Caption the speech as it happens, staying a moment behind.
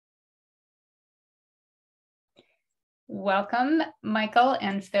Welcome, Michael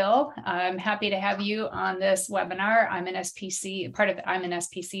and Phil. I'm happy to have you on this webinar. I'm an SPC, I'm an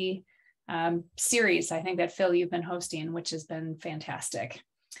SPC series, I think that Phil, you've been hosting, which has been fantastic.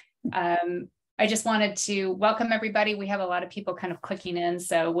 I just wanted to welcome everybody. We have a lot of people kind of clicking in,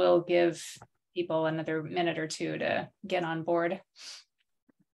 so we'll give people another minute or two to get on board.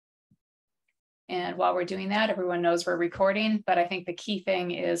 And while we're doing that, everyone knows we're recording, but I think the key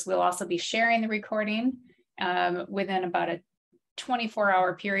thing is we'll also be sharing the recording within about a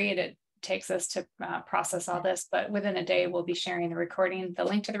 24-hour period. It takes us to process all this, but within a day, we'll be sharing the recording, the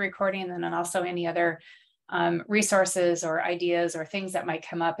link to the recording, and then also any other resources or ideas or things that might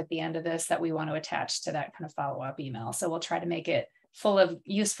come up at the end of this that we want to attach to that kind of follow-up email. So we'll try to make it full of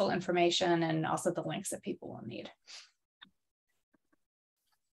useful information and also the links that people will need.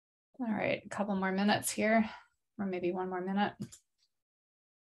 All right, a couple more minutes here, or maybe one more minute.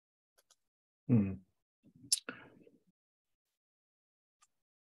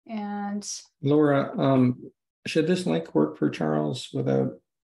 And Laura, should this link work for Charles without,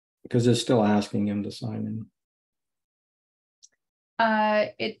 because it's still asking him to sign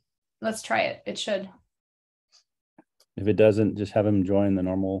in? Let's try it. It should. If it doesn't, just have him join the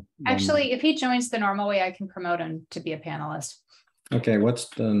normal. Actually, if he joins the normal way, I can promote him to be a panelist. Okay, what's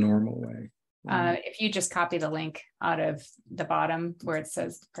the normal way? If you just copy the link out of the bottom where it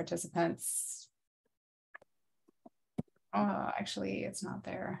says participants. Oh, actually, it's not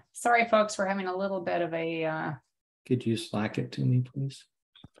there. Sorry, folks, we're having a little bit of a... Could you Slack it to me, please?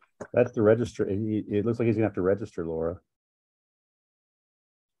 That's the register. It looks like he's gonna have to register, Laura.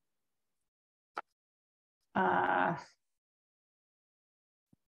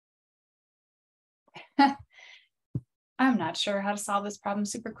 I'm not sure how to solve this problem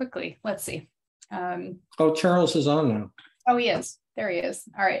super quickly. Let's see. Oh, Charles is on now. Oh, he is. There he is.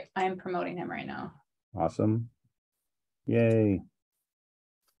 All right. I am promoting him right now. Awesome. Yay.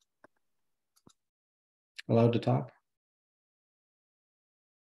 Allowed to talk?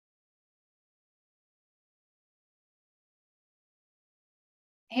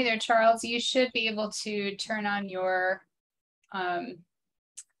 Hey there, Charles. You should be able to turn on your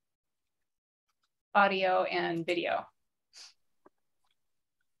audio and video.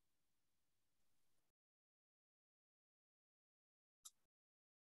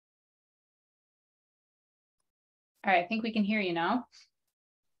 All right, I think we can hear you now.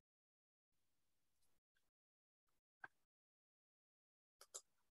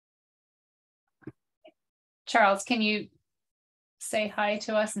 Charles, can you say hi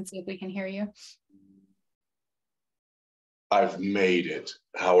to us and see if we can hear you? I've made it.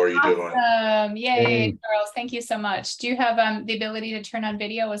 How are you doing? Yay, hey. Charles, thank you so much. Do you have the ability to turn on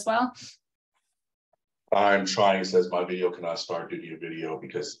video as well? I'm trying. It says my video cannot start due to video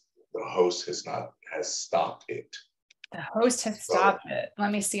because the host has stopped it. The host has stopped it.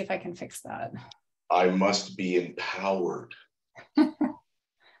 Let me see if I can fix that. I must be empowered. That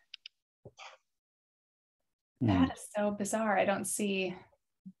is so bizarre. I don't see.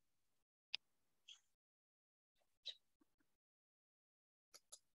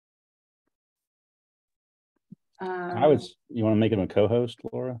 You want to make him a co-host,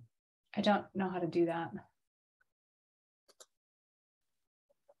 Laura? I don't know how to do that.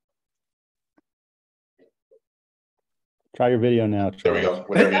 Try your video now. Charles. There we go.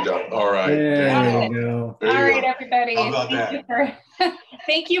 Whenever you're done. All right. There you go. All right, everybody. How about that?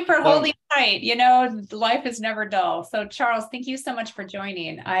 Thank you for holding tight. You know, life is never dull. So Charles, thank you so much for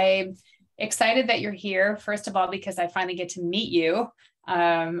joining. I'm excited that you're here, first of all, because I finally get to meet you.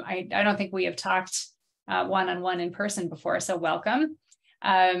 I don't think we have talked one-on-one in person before, so welcome.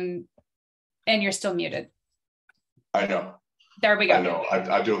 And you're still muted. I know. There we go. I know.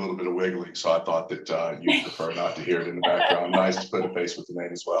 I do a little bit of wiggling, so I thought that you prefer not to hear it in the background. Nice to put a face with the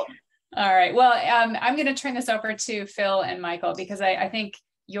name as well. All right. Well, I'm going to turn this over to Phil and Michael, because I think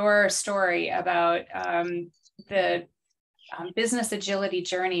your story about the business agility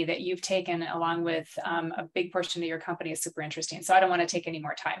journey that you've taken along with a big portion of your company is super interesting. So I don't want to take any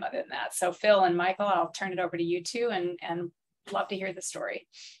more time other than that. So Phil and Michael, I'll turn it over to you two and love to hear the story.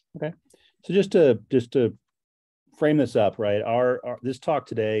 Okay. So just to frame this up, right? This talk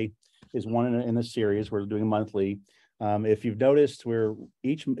today is one in a series. We're doing monthly. If you've noticed,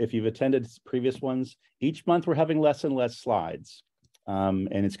 if you've attended previous ones, each month we're having less and less slides. And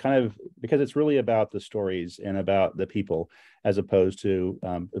it's kind of because it's really about the stories and about the people as opposed to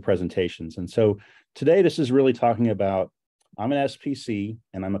the presentations. And so today, this is really talking about, I'm an SPC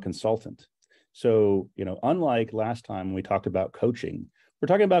and I'm a consultant. So, unlike last time when we talked about coaching, we're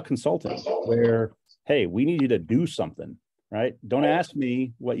talking about consulting where, hey, we need you to do something, right? Don't ask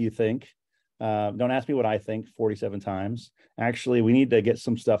me what you think. Don't ask me what I think 47 times. Actually, we need to get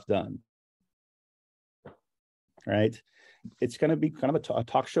some stuff done. Right? It's going to be kind of a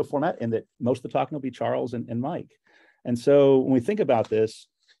talk show format, and that most of the talking will be Charles and Mike. And so when we think about this,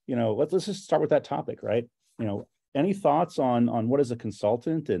 let's just start with that topic, right? Any thoughts on what is a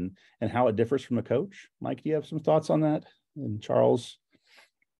consultant and how it differs from a coach? Mike, do you have some thoughts on that? And Charles?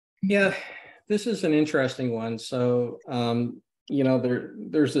 Yeah, this is an interesting one. So,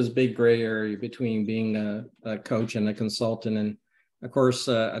 there's this big gray area between being a coach and a consultant. And of course,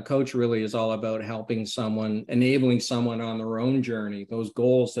 a coach really is all about helping someone, enabling someone on their own journey, those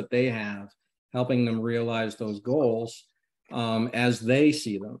goals that they have, helping them realize those goals as they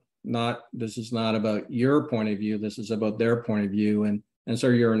see them. This is not about your point of view. This is about their point of view. And so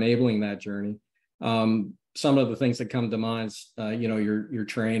you're enabling that journey. Some of the things that come to mind, your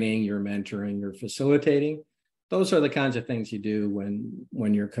training, your mentoring, your facilitating. Those are the kinds of things you do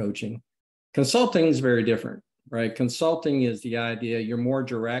when you're coaching. Consulting is very different, right? Consulting is the idea you're more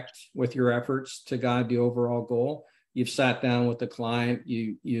direct with your efforts to guide the overall goal. You've sat down with the client,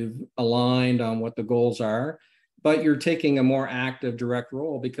 you've aligned on what the goals are, but you're taking a more active, direct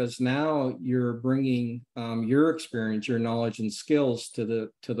role because now you're bringing your experience, your knowledge and skills to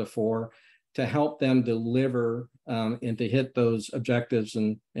the fore to help them deliver and to hit those objectives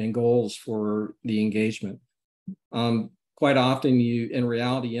and goals for the engagement. Quite often in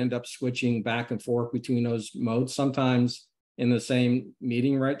reality, you end up switching back and forth between those modes, sometimes in the same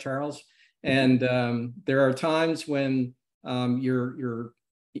meeting, right, Charles? And there are times when you're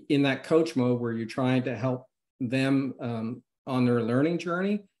in that coach mode where you're trying to help them on their learning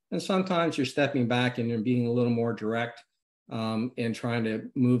journey. And sometimes you're stepping back and you're being a little more direct and trying to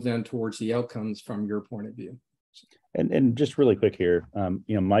move them towards the outcomes from your point of view. And just really quick here,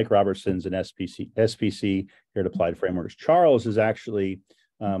 Mike Robertson's an SPC here at Applied Frameworks. Charles is actually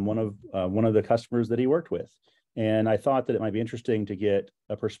one of the customers that he worked with, and I thought that it might be interesting to get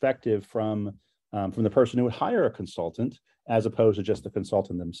a perspective from the person who would hire a consultant as opposed to just the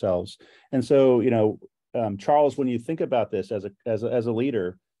consultant themselves. And so, Charles, when you think about this as a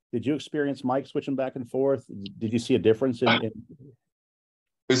leader, did you experience Mike switching back and forth? Did you see a difference in?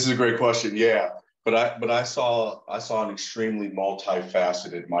 This is a great question. Yeah. But I saw an extremely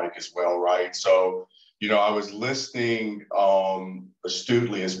multifaceted Mike as well, right? So, I was listening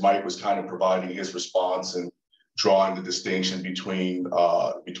astutely as Mike was kind of providing his response and drawing the distinction between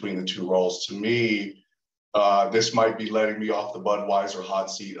the two roles. To me, this might be letting me off the Budweiser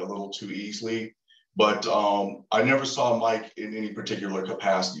hot seat a little too easily, but I never saw Mike in any particular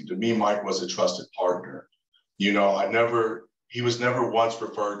capacity. To me, Mike was a trusted partner. He was never once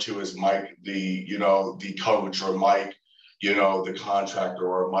referred to as Mike, the coach, or Mike, the contractor,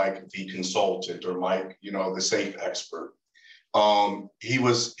 or Mike, the consultant, or Mike, the safe expert. He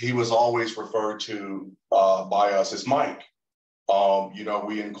was always referred to by us as Mike.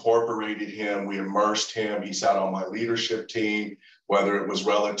 We incorporated him, we immersed him. He sat on my leadership team, whether it was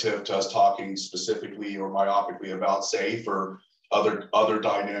relative to us talking specifically or myopically about SAFE or other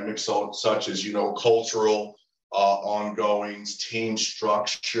dynamics, such as, cultural ongoings, team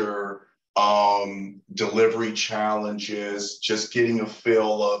structure, delivery challenges, just getting a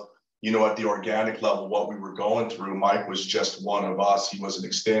feel of, at the organic level, what we were going through. Mike was just one of us. He was an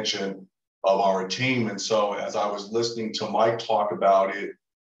extension of our team. And so as I was listening to Mike talk about it,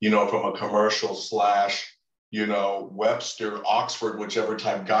 from a commercial / Webster, Oxford, whichever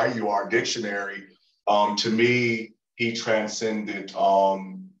type guy you are, dictionary, to me, he transcended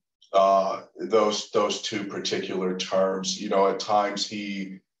those two particular terms. At times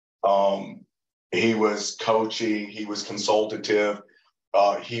he was coaching, he was consultative,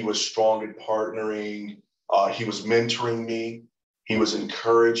 he was strong at partnering, he was mentoring me, he was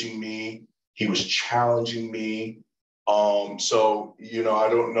encouraging me, he was challenging me. So I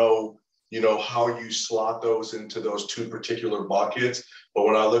don't know how you slot those into those two particular buckets. But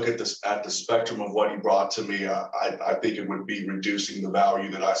when I look at the spectrum of what he brought to me, I think it would be reducing the value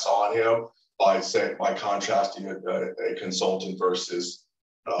that I saw in him by contrasting a consultant versus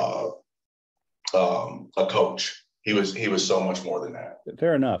a coach. He was so much more than that.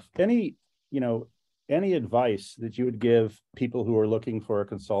 Fair enough. Any advice that you would give people who are looking for a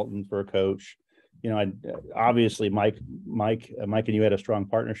consultant, for a coach? Obviously Mike and you had a strong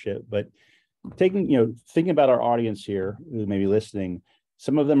partnership, but thinking about our audience here who may be listening,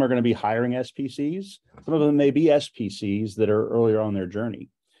 some of them are going to be hiring SPCs. Some of them may be SPCs that are earlier on their journey.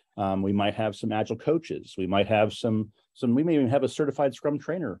 We might have some agile coaches. We might have we may even have a certified Scrum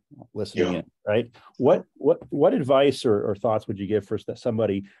trainer listening in, right? What advice or thoughts would you give for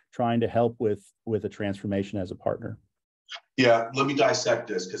somebody trying to help with a transformation as a partner? Yeah, let me dissect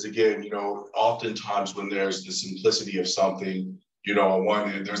this because again, oftentimes when there's the simplicity of something, on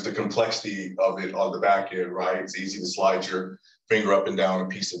one end, there's the complexity of it on the back end, right? It's easy to slide your finger up and down a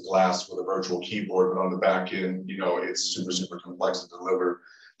piece of glass with a virtual keyboard, but on the back end, it's super, super complex to deliver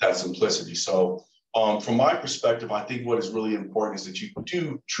that simplicity. So from my perspective, I think what is really important is that you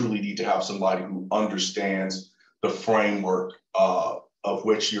do truly need to have somebody who understands the framework of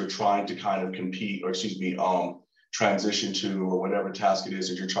which you're trying to kind of compete, or excuse me, transition to, or whatever task it is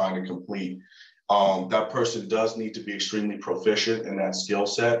that you're trying to complete. That person does need to be extremely proficient in that skill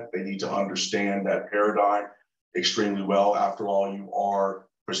set. They need to understand that paradigm extremely well. After all, you are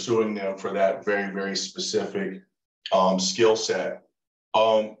pursuing them for that very, very specific skill set.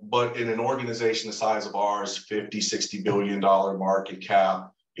 But in an organization the size of ours, 50, $60 billion market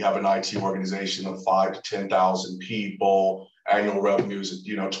cap, you have an IT organization of 5,000 to 10,000 people, annual revenues of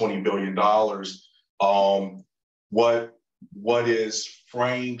 $20 billion. What is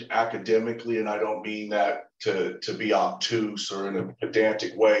framed academically, and I don't mean that to be obtuse or in a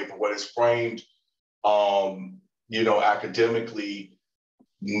pedantic way, but what is framed academically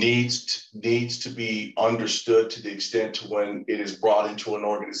needs to be understood to the extent to when it is brought into an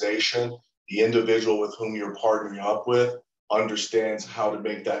organization, the individual with whom you're partnering up with understands how to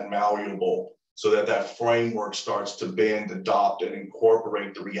make that malleable so that that framework starts to bend, adopt, and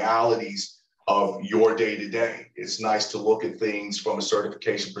incorporate the realities of your day-to-day. It's nice to look at things from a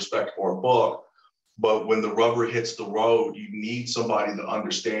certification perspective or a book, but when the rubber hits the road, you need somebody that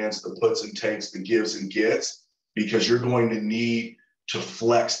understands the puts and takes, the gives and gets, because you're going to need to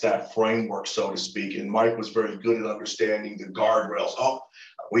flex that framework, so to speak. And Mike was very good at understanding the guardrails. Oh,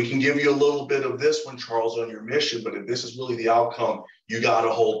 we can give you a little bit of this one, Charles, on your mission, but if this is really the outcome, you got to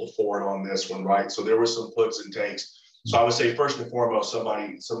hold the fort on this one, right? So there were some puts and takes. So I would say first and foremost,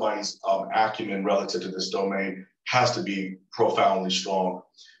 somebody's acumen relative to this domain has to be profoundly strong.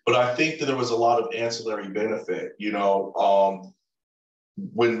 But I think that there was a lot of ancillary benefit.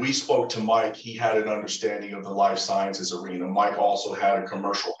 When we spoke to Mike, he had an understanding of the life sciences arena. Mike also had a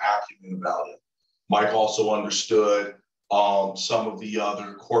commercial acumen about it. Mike also understood some of the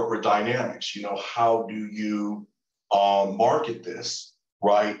other corporate dynamics. How do you market this?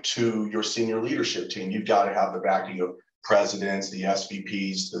 Right, to your senior leadership team? You've got to have the backing of presidents, the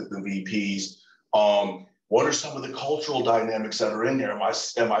SVPs, the VPs. What are some of the cultural dynamics that are in there? Am I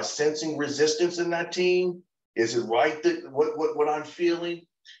sensing resistance in that team? Is it right that what I'm feeling?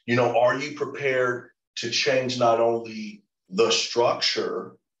 Are you prepared to change not only the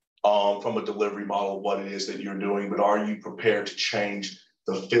structure from a delivery model, what it is that you're doing, but are you prepared to change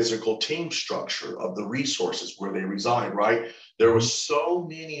the physical team structure of the resources where they reside, right? There were so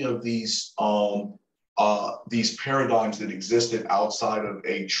many of these paradigms that existed outside of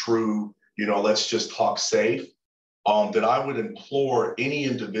a true, let's just talk safe, that I would implore any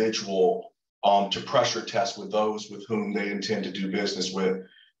individual to pressure test with those with whom they intend to do business with,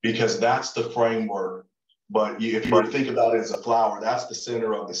 because that's the framework. But if you were to think about it as a flower, that's the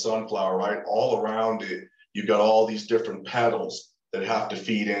center of the sunflower, right? All around it, you've got all these different petals that have to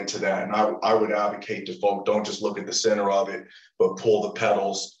feed into that. And I would advocate to folks, don't just look at the center of it, but pull the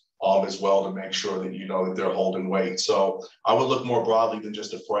petals as well to make sure that that they're holding weight. So I would look more broadly than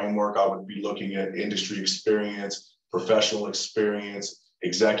just a framework. I would be looking at industry experience, professional experience,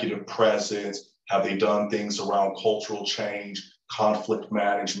 executive presence. Have they done things around cultural change, conflict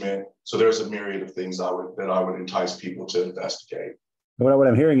management? So there's a myriad of things that I would entice people to investigate. What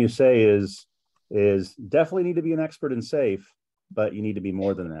I'm hearing you say is definitely need to be an expert in SAFE, but you need to be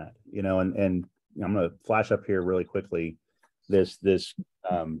more than that, and I'm going to flash up here really quickly. This is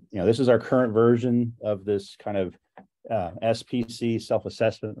our current version of this kind of SPC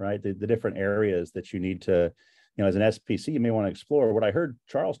self-assessment, right? The different areas that you need to, as an SPC, you may want to explore. What I heard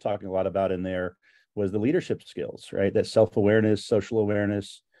Charles talking a lot about in there was the leadership skills, right? That self-awareness, social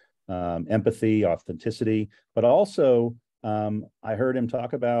awareness, empathy, authenticity, but also I heard him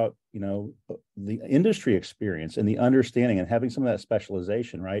talk about, the industry experience and the understanding and having some of that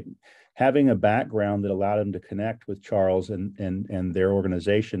specialization, right? Having a background that allowed him to connect with Charles and their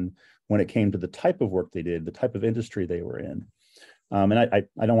organization when it came to the type of work they did, the type of industry they were in. And I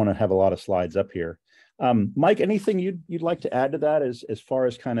don't want to have a lot of slides up here. Mike, anything you'd like to add to that as far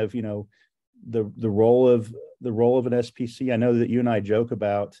as kind of, the role of an SPC? I know that you and I joke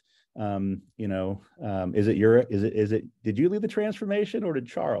about, did you lead the transformation or did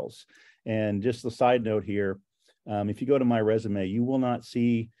Charles? And just a side note here, if you go to my resume, you will not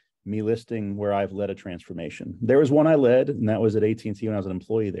see me listing where I've led a transformation. There was one I led, and that was at AT&T when I was an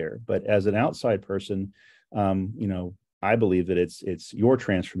employee there. But as an outside person, I believe that it's your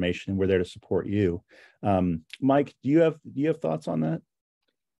transformation, and we're there to support you. Mike, do you have thoughts on that?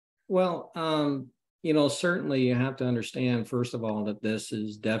 Well, certainly you have to understand, first of all, that this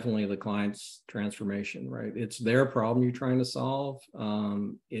is definitely the client's transformation, right? It's their problem you're trying to solve.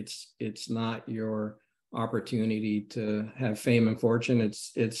 It's not your opportunity to have fame and fortune.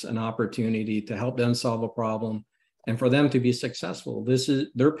 It's an opportunity to help them solve a problem and for them to be successful.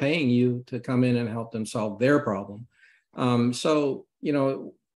 They're paying you to come in and help them solve their problem.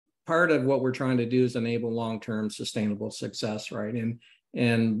 Part of what we're trying to do is enable long-term sustainable success, right?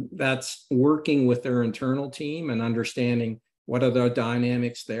 And that's working with their internal team and understanding what are the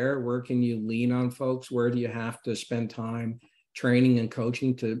dynamics there. Where can you lean on folks? Where do you have to spend time training and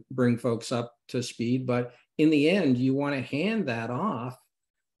coaching to bring folks up to speed? But in the end, you want to hand that off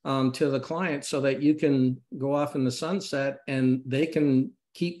to the client so that you can go off in the sunset and they can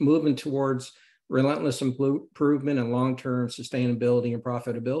keep moving towards relentless improvement and long-term sustainability and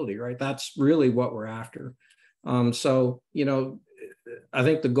profitability, right? That's really what we're after. I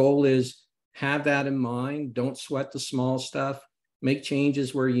think the goal is have that in mind. Don't sweat the small stuff. Make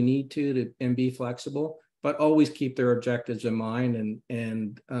changes where you need to and be flexible, but always keep their objectives in mind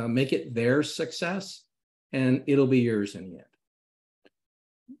and make it their success, and it'll be yours in the end.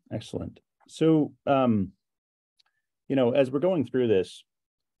 Excellent. So, as we're going through this,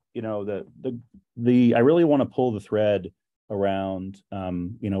 I really want to pull the thread around,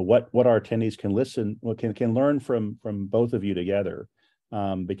 what our attendees can learn from both of you together,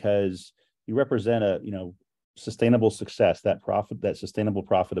 because you represent a, sustainable success. That sustainable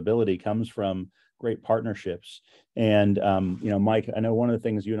profitability comes from great partnerships. And, Mike, I know one of the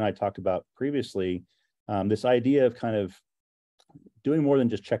things you and I talked about previously, this idea of kind of doing more than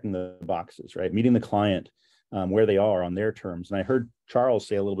just checking the boxes, right? Meeting the client where they are on their terms. And I heard Charles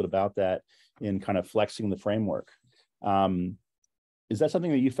say a little bit about that in kind of flexing the framework. Is that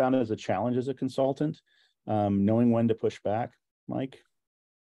something that you found as a challenge as a consultant, knowing when to push back, Mike?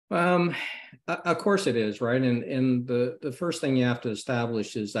 Of course it is, right? And the first thing you have to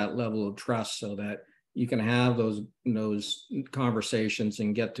establish is that level of trust so that you can have those conversations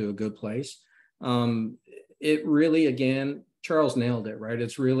and get to a good place. It really, again, Charles nailed it, right?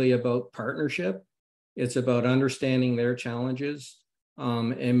 It's really about partnership. It's about understanding their challenges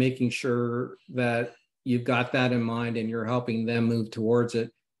and making sure that you've got that in mind and you're helping them move towards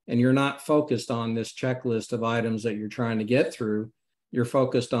it. And you're not focused on this checklist of items that you're trying to get through. You're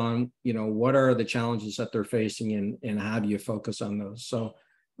focused on, what are the challenges that they're facing and how do you focus on those? So,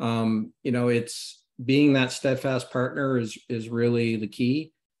 it's being that steadfast partner is really the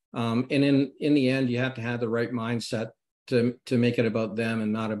key. And in the end, you have to have the right mindset to make it about them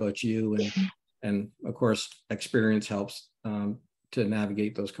and not about you. And of course, experience helps to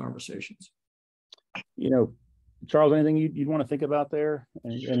navigate those conversations. Charles, anything you'd want to think about there?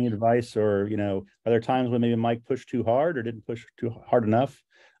 Any advice, or, are there times when maybe Mike pushed too hard or didn't push too hard enough?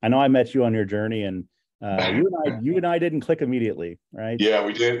 I know I met you on your journey, and you and I didn't click immediately, right? Yeah,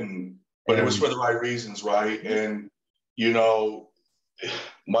 we didn't, but it was for the right reasons, right? And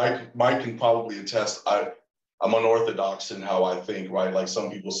Mike can probably attest. I'm unorthodox in how I think, right? Like some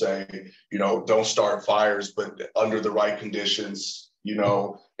people say, don't start fires, but under the right conditions,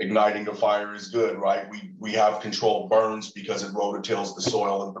 igniting a fire is good, right? We have controlled burns because it rototills the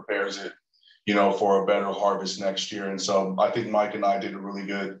soil and prepares it, for a better harvest next year. And so I think Mike and I did a really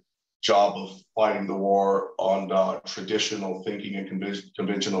good job of fighting the war on traditional thinking and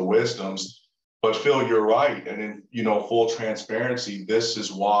conventional wisdoms. But Phil, you're right. And in, full transparency, this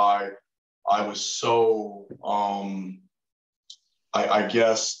is why I was so, I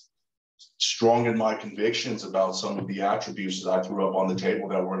guess, strong in my convictions about some of the attributes that I threw up on the table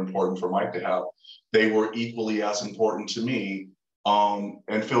that were important for Mike to have. They were equally as important to me.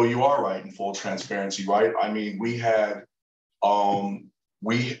 And Phil, you are right in full transparency, right? I mean, we had a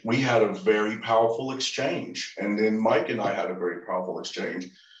very powerful exchange, and then Mike and I had a very powerful exchange,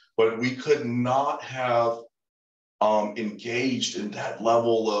 but we could not have engaged in that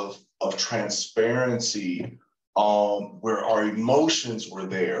level of transparency where our emotions were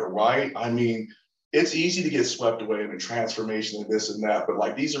there, right? I mean, it's easy to get swept away in a transformation of this and that, but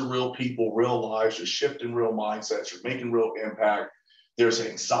like these are real people, real lives, you're shifting real mindsets, you're making real impact. There's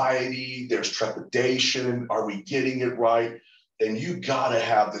anxiety, there's trepidation. Are we getting it right? And you gotta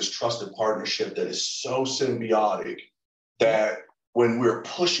have this trusted partnership that is so symbiotic that when we're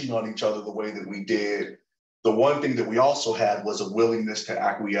pushing on each other the way that we did, the one thing that we also had was a willingness to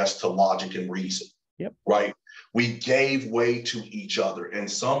acquiesce to logic and reason. Yep. Right? We gave way to each other. And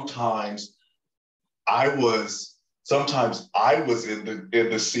sometimes I was in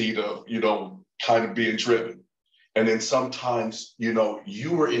the seat of, kind of being driven. And then sometimes, you know,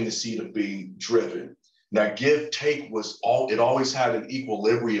 you were in the seat of being driven. Now, give take it always had an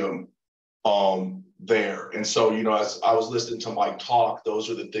equilibrium there. And so, you know, as I was listening to Mike talk, those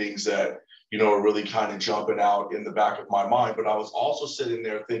are the things that, you know, are really kind of jumping out in the back of my mind. But I was also sitting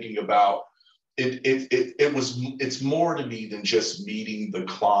there thinking about it's more to me than just meeting the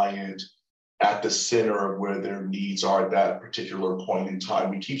client at the center of where their needs are at that particular point in time.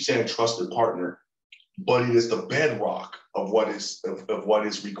 We keep saying trusted partner, but it is the bedrock of what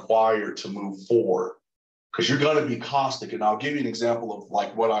is required to move forward. Because you're going to be caustic. And I'll give you an example of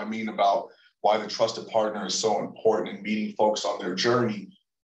like what I mean about why the trusted partner is so important in meeting folks on their journey.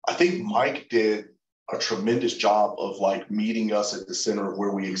 I think Mike did a tremendous job of like meeting us at the center of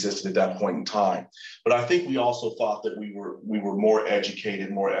where we existed at that point in time. But I think we also thought that we were more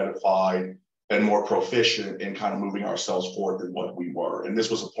educated, more edified, and more proficient in kind of moving ourselves forward than what we were. And this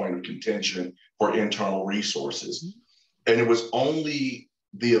was a point of contention for internal resources. And it was only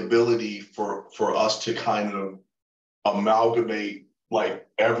the ability for us to kind of amalgamate like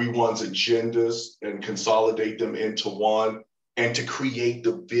everyone's agendas and consolidate them into one, and to create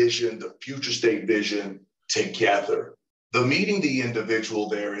the vision, the future state vision together. The meeting the individual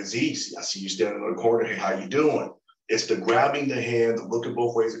there is easy. I see you standing in the corner, hey, how you doing? It's the grabbing the hand, the looking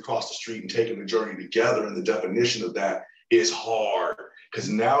both ways across the street and taking the journey together. And the definition of that is hard because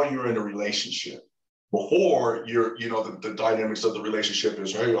now you're in a relationship. Before you're, you know, the dynamics of the relationship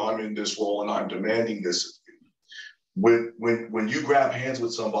is, hey, I'm in this role and I'm demanding this. When you grab hands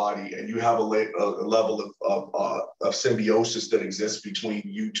with somebody and you have a level of symbiosis that exists between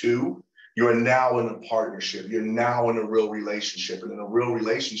you two, you're now in a partnership. You're now in a real relationship. And in a real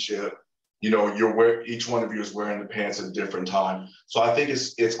relationship, you know, each one of you is wearing the pants at a different time. So I think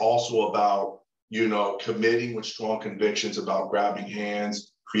it's also about, you know, committing with strong convictions about grabbing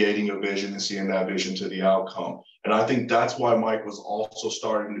hands, creating a vision and seeing that vision to the outcome. And I think that's why Mike was also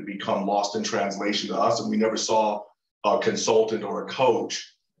starting to become lost in translation to us. And we never saw a consultant or a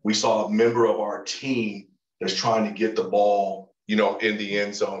coach. We saw a member of our team that's trying to get the ball, you know, in the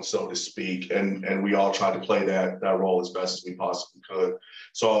end zone, so to speak. And we all tried to play that role as best as we possibly could.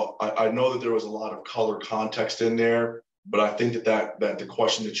 So I know that there was a lot of color context in there, but I think that the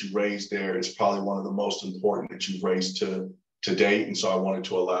question that you raised there is probably one of the most important that you've raised to date. And so I wanted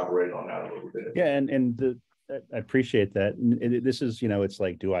to elaborate on that a little bit. Yeah. I appreciate that. And this is, you know, it's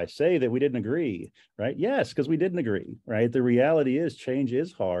like, do I say that we didn't agree? Right? Yes, because we didn't agree. Right. The reality is change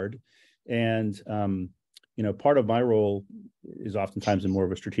is hard. And, you know, part of my role is oftentimes in more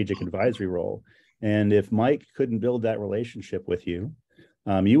of a strategic advisory role. And if Mike couldn't build that relationship with you,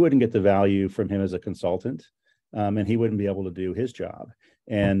 you wouldn't get the value from him as a consultant, and he wouldn't be able to do his job.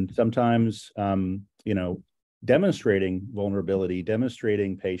 And sometimes, you know, demonstrating vulnerability,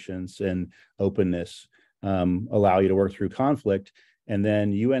 demonstrating patience and openness allow you to work through conflict. And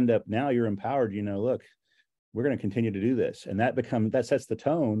then you end up, now you're empowered, you know, look, we're going to continue to do this. And that sets the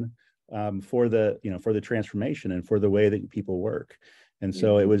tone for the, you know, for the transformation and for the way that people work. And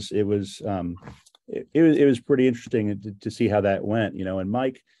so it was pretty interesting to see how that went, you know. And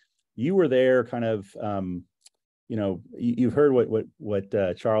Mike, you were there kind of, you know, you've heard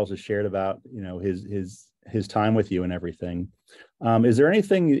what Charles has shared about, you know, his time with you and everything. Is there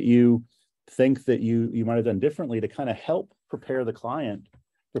anything that you think that you might have done differently to kind of help prepare the client,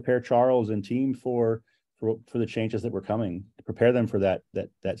 prepare Charles and team for the changes that were coming, to prepare them for that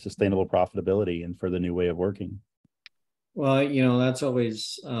sustainable profitability and for the new way of working? Well, you know, that's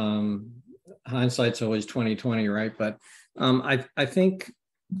always hindsight's always 20/20, right? But I think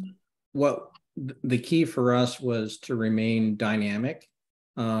what the key for us was to remain dynamic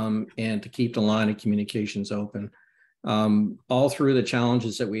and to keep the line of communications open. All through the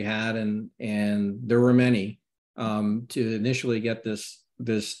challenges that we had, and there were many, to initially get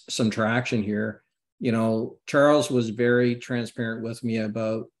some traction here. You know, Charles was very transparent with me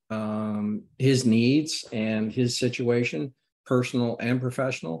about his needs and his situation, personal and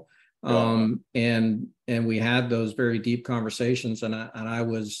professional. And we had those very deep conversations, and I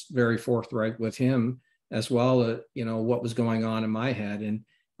was very forthright with him as well, you know, what was going on in my head.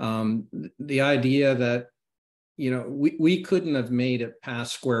 And the idea that, you know, we couldn't have made it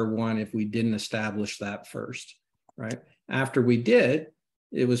past square one if we didn't establish that first, right? After we did,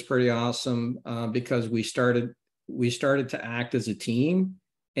 it was pretty awesome because we started to act as a team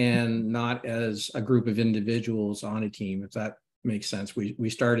and not as a group of individuals on a team, if that makes sense. We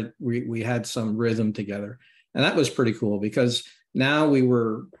had some rhythm together, and that was pretty cool because now we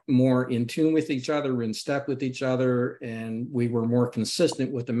were more in tune with each other, in step with each other, and we were more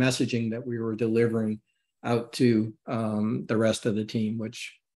consistent with the messaging that we were delivering out to the rest of the team,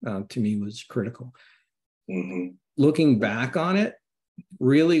 which to me was critical. Mm-hmm. looking back on it,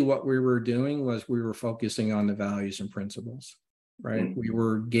 really what we were doing was we were focusing on the values and principles, right? Mm-hmm. We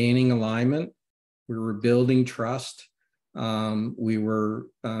were gaining alignment. We were building trust. We were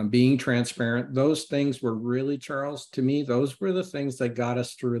being transparent. Those things were really, Charles, to me, those were the things that got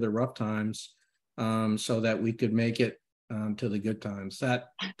us through the rough times, so that we could make it to the good times. That,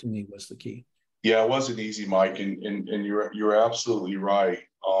 to me, was the key. Yeah, it wasn't easy, Mike, and you're absolutely right.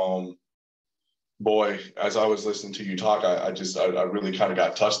 Boy, as I was listening to you talk, I really kind of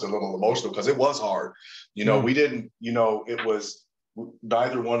got touched, a little emotional, because it was hard. We didn't, it was,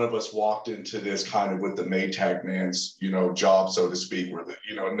 neither one of us walked into this kind of with the Maytag man's, job, so to speak, where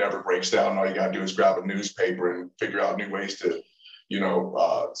it never breaks down. All you got to do is grab a newspaper and figure out new ways to,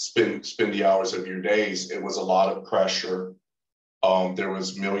 spend the hours of your days. It was a lot of pressure. There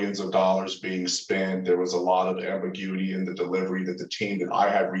was millions of dollars being spent. There was a lot of ambiguity in the delivery that the team that I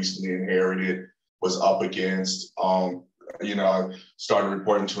had recently inherited was up against. I started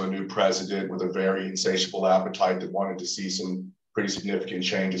reporting to a new president with a very insatiable appetite that wanted to see some pretty significant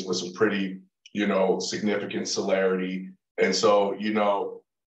changes with some pretty, significant celerity. And so,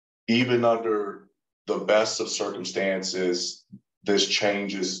 even under the best of circumstances, this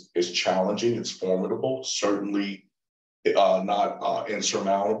change is challenging. It's formidable, certainly not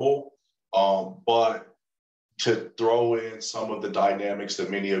insurmountable. But to throw in some of the dynamics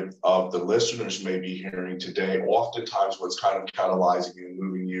that many of the listeners may be hearing today, oftentimes what's kind of catalyzing and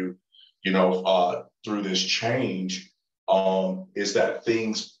moving you, through this change, is that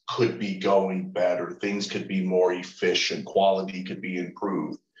things could be going better, things could be more efficient, quality could be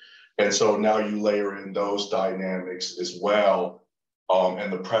improved. And so now you layer in those dynamics as well,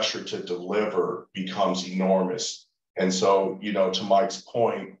 and the pressure to deliver becomes enormous. And so, to Mike's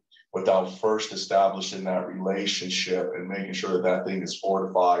point, without first establishing that relationship and making sure that that thing is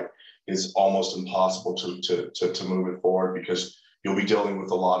fortified, is almost impossible to move it forward, because you'll be dealing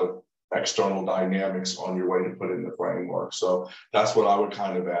with a lot of external dynamics on your way to put in the framework. So that's what I would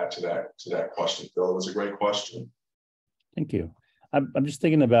kind of add to that question, Phil. It was a great question. Thank you. I'm just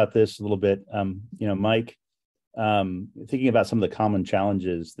thinking about this a little bit. Mike, thinking about some of the common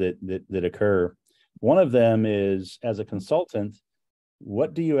challenges that occur. One of them is, as a consultant,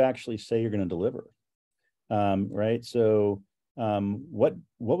 what do you actually say you're going to deliver? Right. So what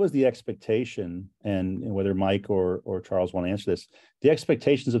was the expectation, and whether Mike or Charles want to answer this, the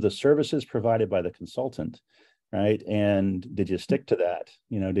expectations of the services provided by the consultant, right? And did you stick to that?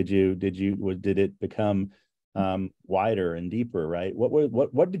 Did it become wider and deeper, right?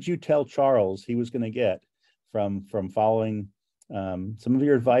 What did you tell Charles he was going to get from following some of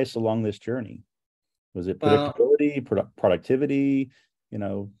your advice along this journey? Was it predictability, productivity,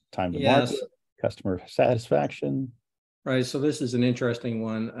 time to market, customer satisfaction? Right. So this is an interesting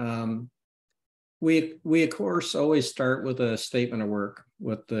one. We of course always start with a statement of work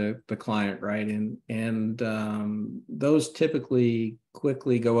with the client, right? And those typically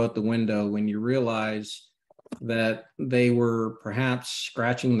quickly go out the window when you realize that they were perhaps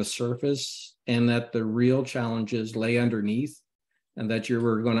scratching the surface, and that the real challenges lay underneath, and that you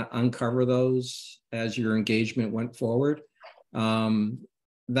were going to uncover those as your engagement went forward.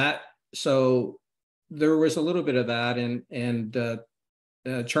 So there was a little bit of that, and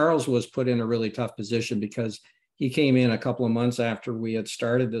Charles was put in a really tough position, because he came in a couple of months after we had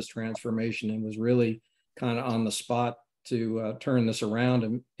started this transformation, and was really kind of on the spot to turn this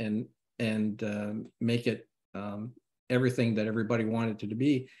around and make it everything that everybody wanted it to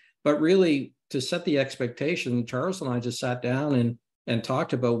be. But really, to set the expectation, Charles and I just sat down and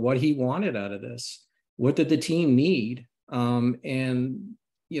talked about what he wanted out of this. What did the team need?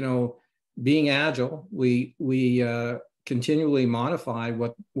 Being agile, we continually modified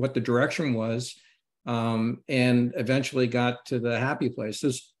what the direction was, and eventually got to the happy place.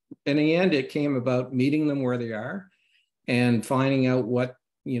 In the end, it came about meeting them where they are and finding out what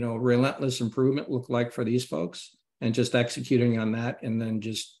relentless improvement looked like for these folks, and just executing on that, and then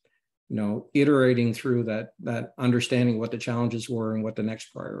just iterating through that understanding what the challenges were and what the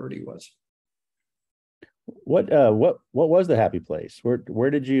next priority was. What was the happy place? Where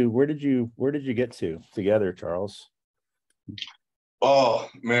did you get to together, Charles? Oh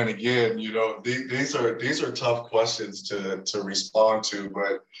man, again, these are tough questions to respond to,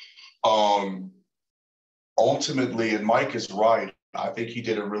 but ultimately, and Mike is right, I think he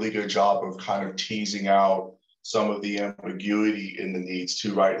did a really good job of kind of teasing out some of the ambiguity in the needs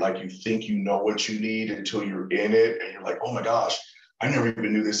too, right? Like, you think you know what you need until you're in it, and you're like, oh my gosh, I never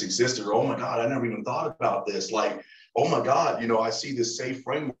even knew this existed. Or, oh my God, I never even thought about this. Like, oh my God, I see this SAFe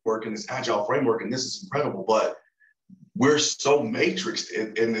framework and this agile framework, and this is incredible. But we're so matrixed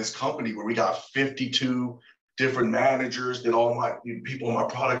in this company, where we got 52 different managers that all my people on my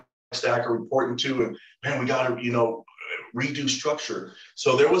product stack are reporting to, and man, we got to, redo structure.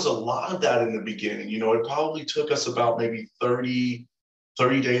 So there was a lot of that in the beginning. It probably took us about maybe 30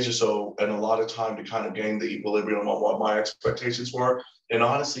 days or so, and a lot of time to kind of gain the equilibrium on what my expectations were. And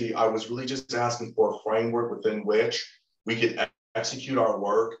honestly, I was really just asking for a framework within which we could execute our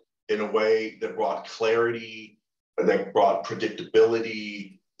work in a way that brought clarity, that brought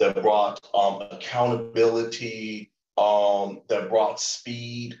predictability, that brought accountability, that brought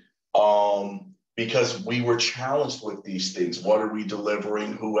speed, because we were challenged with these things. What are we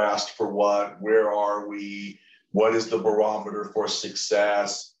delivering? Who asked for what? Where are we? What is the barometer for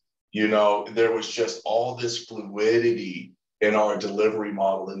success? There was just all this fluidity in our delivery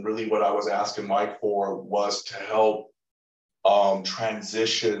model. And really what I was asking Mike for was to help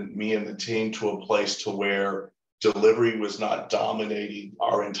transition me and the team to a place to where delivery was not dominating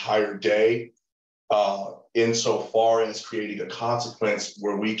our entire day, insofar as creating a consequence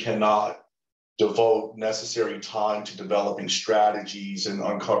where we cannot devote necessary time to developing strategies and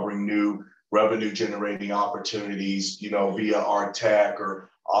uncovering new revenue generating opportunities, via our tech or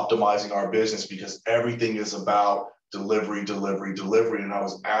optimizing our business, because everything is about delivery. And I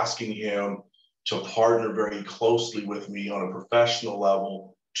was asking him to partner very closely with me on a professional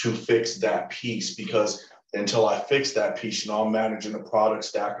level to fix that piece, because until I fix that piece, I'm managing a product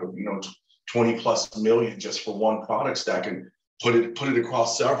stack of, 20 plus million just for one product stack, and put it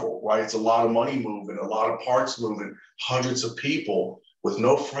across several, right? It's a lot of money moving, a lot of parts moving, hundreds of people with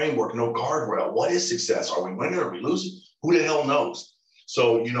no framework, no guardrail. What is success? Are we winning? Are we losing? Who the hell knows?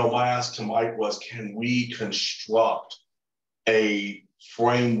 So, my ask to Mike was, can we construct a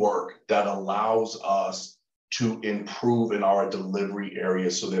framework that allows us to improve in our delivery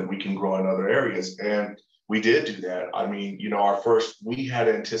areas so that we can grow in other areas? And we did do that. I mean, we had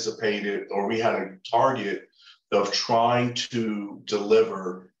anticipated, or we had a target of trying to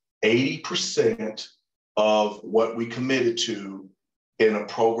deliver 80% of what we committed to in a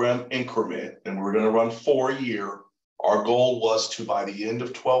program increment, and we're going to run 4 a year. Our goal was to, by the end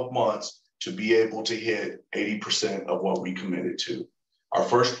of 12 months, to be able to hit 80% of what we committed to. Our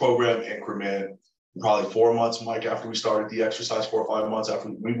first program increment, probably 4 months, Mike, after we started the exercise, 4 or 5 months after,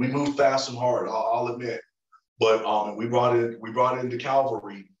 we moved fast and hard, I'll admit. But we brought it into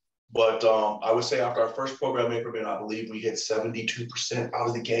Calvary. But I would say after our first program increment, I believe we hit 72% out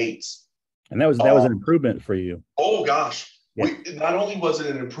of the gates. And that was an improvement for you. Oh gosh. Yeah. Not only was it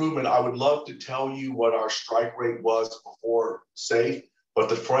an improvement, I would love to tell you what our strike rate was before SAFE, but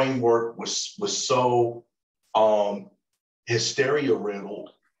the framework was so hysteria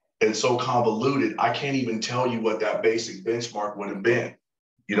riddled and so convoluted, I can't even tell you what that basic benchmark would have been.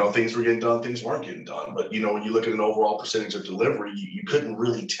 Things were getting done, things weren't getting done. But, when you look at an overall percentage of delivery, you couldn't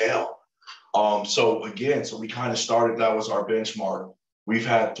really tell. So we kind of started, that was our benchmark. We've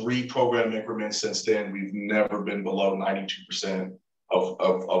had 3 program increments since then. We've never been below 92%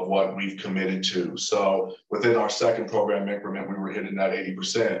 of what we've committed to. So within our second program increment, we were hitting that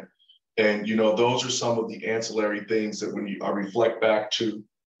 80%. And, those are some of the ancillary things that I reflect back to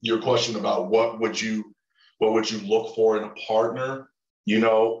your question about what would you look for in a partner?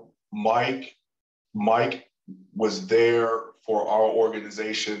 Mike was there for our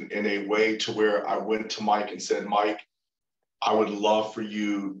organization in a way to where I went to Mike and said, Mike, I would love for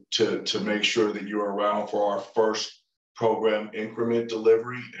you to make sure that you're around for our first program increment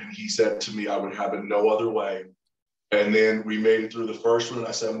delivery. And he said to me, I would have it no other way. And then we made it through the first one.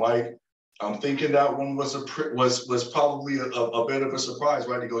 I said, Mike, I'm thinking that one was probably a bit of a surprise,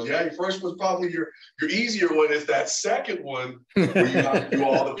 right? He goes, yeah, your first one's probably your easier one. Is that second one where you have to do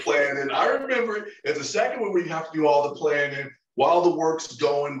all the planning. I remember it's the second one where you have to do all the planning while the work's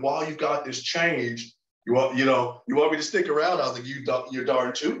going, while you got this change. You want me to stick around? I was like, you're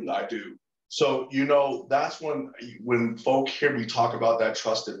darn tootin', I do. So, that's when folk hear me talk about that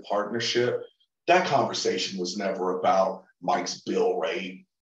trusted partnership, that conversation was never about Mike's bill rate.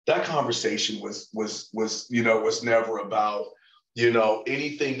 That conversation was never about,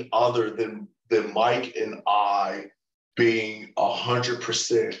 anything other than Mike and I being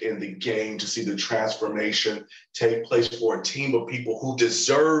 100% in the game to see the transformation take place for a team of people who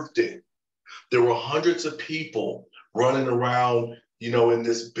deserved it. There were hundreds of people running around, in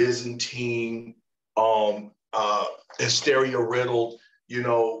this Byzantine, hysteria-riddled,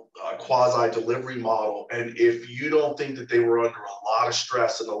 quasi-delivery model. And if you don't think that they were under a lot of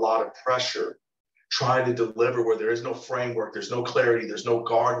stress and a lot of pressure trying to deliver where there is no framework, there's no clarity, there's no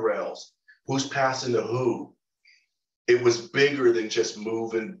guardrails, who's passing to who, it was bigger than just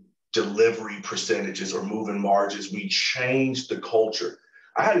moving delivery percentages or moving margins. We changed the culture.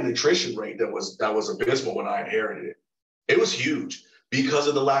 I had an attrition rate that was abysmal when I inherited it. It was huge because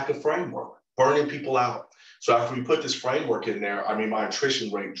of the lack of framework, burning people out. So after we put this framework in there, I mean, my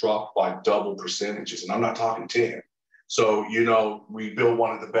attrition rate dropped by double percentages, and I'm not talking 10. So, you know, we built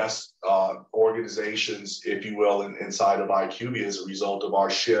one of the best organizations, if you will, inside of IQVIA as a result of our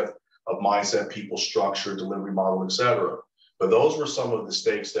shift of mindset, people, structure, delivery model, et cetera. But those were some of the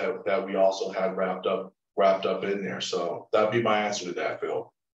stakes that we also had wrapped up in there. So that'd be my answer to that,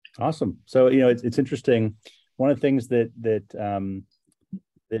 Phil. Awesome. So, you know, it's interesting. One of the things that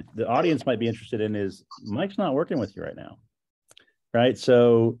the audience might be interested in is Mike's not working with you right now, right?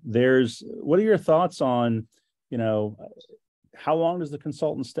 So what are your thoughts on, you know, how long does the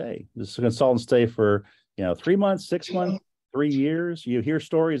consultant stay? Does the consultant stay for, you know, 3 months, 6 months, 3 years? You hear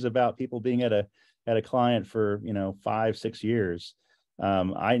stories about people being at a client for, you know, 5, 6 years.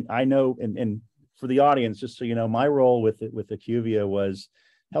 I know, and for the audience, just so you know, my role with IQVIA was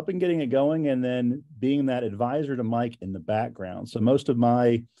helping getting it going and then being that advisor to Mike in the background. So most of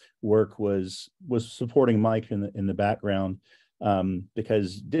my work was supporting Mike in the background,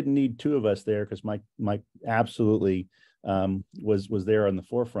 because didn't need two of us there, because Mike absolutely was there on the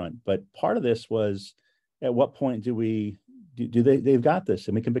forefront. But part of this was, at what point they've got this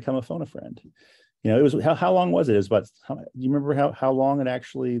and we can become a phone a friend. You know, it was how long was it? It was about, do you remember how long it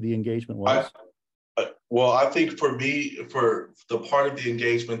actually the engagement was? Well, I think for me, for the part of the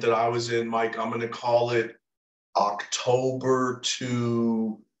engagement that I was in, Mike, I'm going to call it October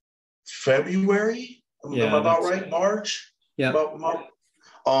to February. Am I about right? March? Yeah.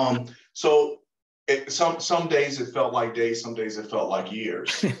 So some days it felt like days, some days it felt like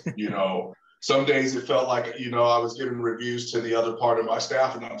years, you know. Some days it felt like, you know, I was giving reviews to the other part of my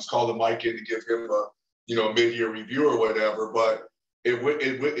staff and I was calling Mike in to give him a, you know, mid-year review or whatever. But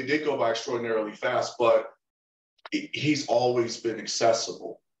it did go by extraordinarily fast, but he's always been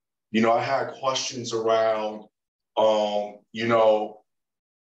accessible. You know, I had questions around, you know,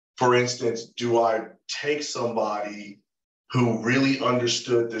 for instance, do I take somebody who really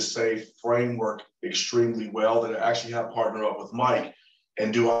understood the SAFE framework extremely well that I actually have partnered up with Mike,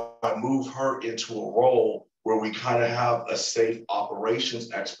 and do I move her into a role where we kind of have a SAFE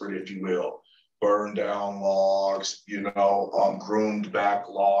operations expert, if you will? Burn down logs, you know, groomed back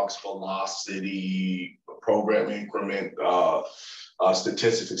logs, velocity, program increment,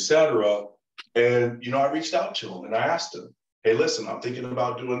 statistics, et cetera. And, you know, I reached out to him and I asked him, hey, listen, I'm thinking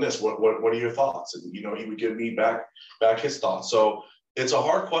about doing this. What are your thoughts? And, you know, he would give me back his thoughts. So it's a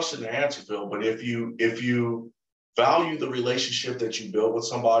hard question to answer, Phil, but if you value the relationship that you built with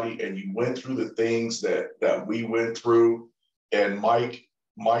somebody and you went through the things that we went through, and Mike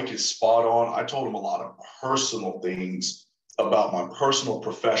is spot on. I told him a lot of personal things about my personal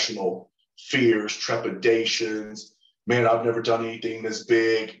professional fears, trepidations. Man, I've never done anything this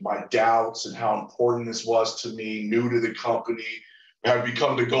big. My doubts and how important this was to me, new to the company. I had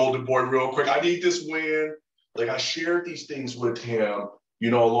become the golden boy real quick. I need this win. Like, I shared these things with him,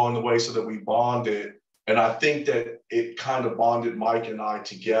 you know, along the way so that we bonded. And I think that it kind of bonded Mike and I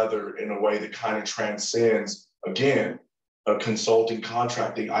together in a way that kind of transcends, again, consulting,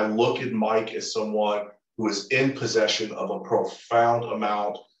 contracting. I look at Mike as someone who is in possession of a profound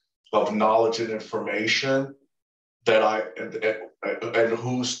amount of knowledge and information and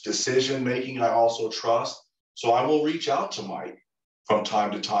whose decision making I also trust. So I will reach out to Mike from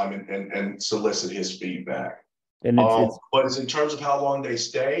time to time and solicit his feedback. And but in terms of how long they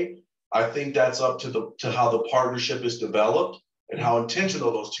stay, I think that's up to how the partnership is developed and how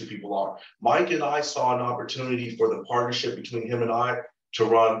intentional those two people are. Mike and I saw an opportunity for the partnership between him and I to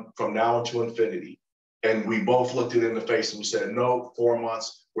run from now until infinity. And we both looked it in the face and we said, no, 4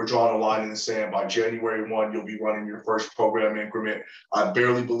 months, we're drawing a line in the sand. By January 1, you'll be running your first program increment. I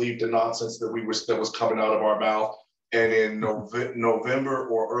barely believed the nonsense that was coming out of our mouth. And in November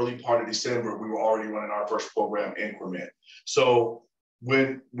or early part of December, we were already running our first program increment. So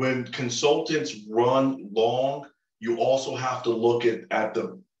when consultants run long, you also have to look at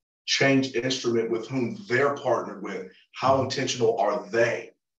the change instrument with whom they're partnered with. How intentional are they?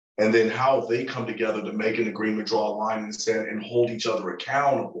 And then how they come together to make an agreement, draw a line in the sand, and hold each other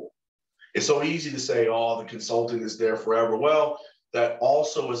accountable. It's so easy to say, oh, the consultant is there forever. Well, that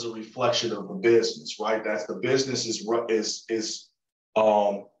also is a reflection of the business, right? That's the business is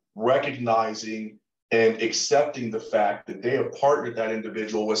recognizing and accepting the fact that they have partnered that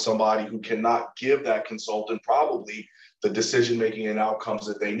individual with somebody who cannot give that consultant probably the decision-making and outcomes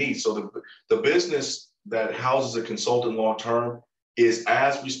that they need. So the business that houses a consultant long-term is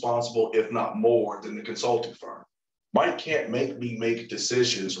as responsible, if not more, than the consulting firm. Mike can't make me make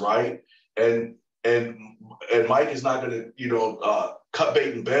decisions, right? And Mike is not going to, cut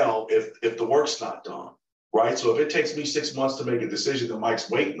bait and bail if the work's not done, right? So if it takes me 6 months to make a decision that Mike's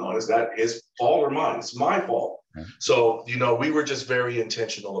waiting on, is that his fault or mine? It's my fault. Right. So, we were just very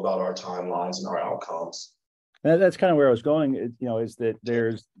intentional about our timelines and our outcomes. And that's kind of where I was going, is that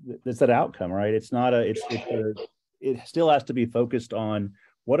there's that outcome, right? It's not it still has to be focused on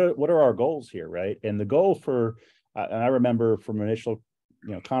what are our goals here, right? And the goal for, and I remember from initial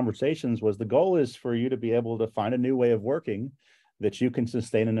conversations, was the goal is for you to be able to find a new way of working that you can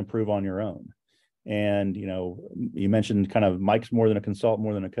sustain and improve on your own. And you mentioned kind of Mike's more than a consultant,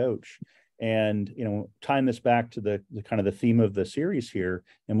 more than a coach. And tying this back to the kind of the theme of the series here,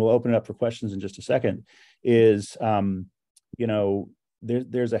 and we'll open it up for questions in just a second, is there's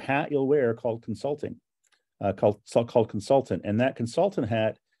a hat you'll wear called consulting, called consultant, and that consultant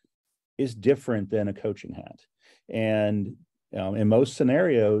hat is different than a coaching hat. And in most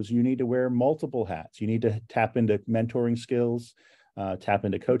scenarios, you need to wear multiple hats. You need to tap into mentoring skills, tap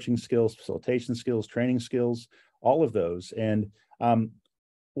into coaching skills, facilitation skills, training skills, all of those. And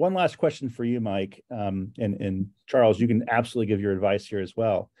one last question for you, Mike, and Charles, you can absolutely give your advice here as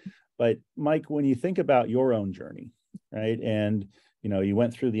well. But Mike, when you think about your own journey, right, and you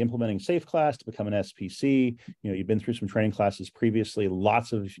went through the implementing safe class to become an SPC, you've been through some training classes previously,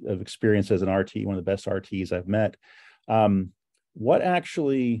 lots of experience as an RT, one of the best RTs I've met. What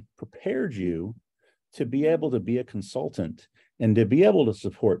actually prepared you to be able to be a consultant and to be able to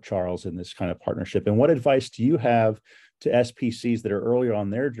support Charles in this kind of partnership? And what advice do you have to SPCs that are earlier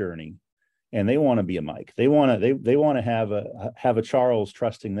on their journey and they want to be a Mike? They want to have a Charles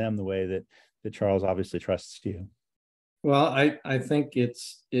trusting them the way that Charles obviously trusts you. Well, I think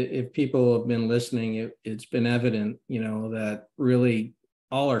if people have been listening, it's been evident, that really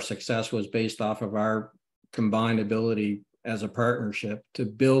all our success was based off of our combined ability as a partnership to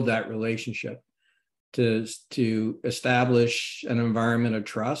build that relationship, to establish an environment of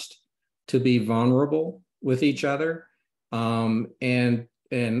trust, to be vulnerable with each other. And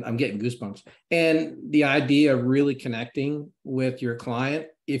I'm getting goosebumps. And the idea of really connecting with your client,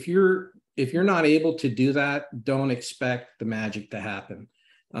 if you're not able to do that, don't expect the magic to happen.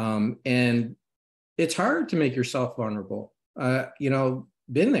 And it's hard to make yourself vulnerable.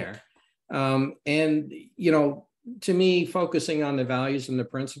 Been there. And to me, focusing on the values and the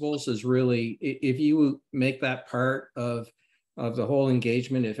principles is really, if you make that part of the whole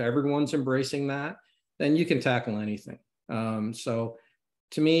engagement, if everyone's embracing that, then you can tackle anything. So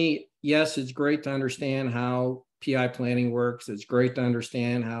to me, yes, it's great to understand how PI planning works. It's great to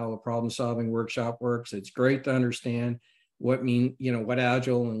understand how a problem-solving workshop works. It's great to understand what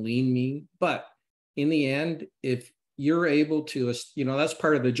Agile and Lean mean. But in the end, if you're able to, that's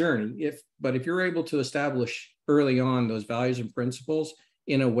part of the journey. If you're able to establish early on those values and principles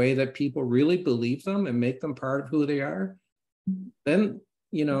in a way that people really believe them and make them part of who they are, then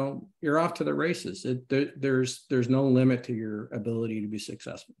you're off to the races. There's no limit to your ability to be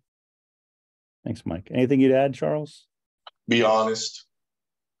successful. Thanks, Mike. Anything you'd add, Charles? Be honest.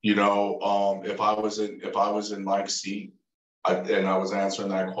 If I was in Mike's seat, and I was answering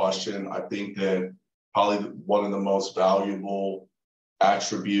that question, I think that probably one of the most valuable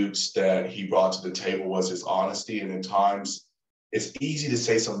attributes that he brought to the table was his honesty. And at times, it's easy to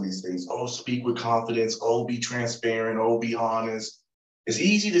say some of these things. Oh, speak with confidence. Oh, be transparent. Oh, be honest. It's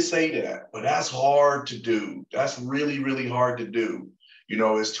easy to say that, but that's hard to do. That's really, really hard to do.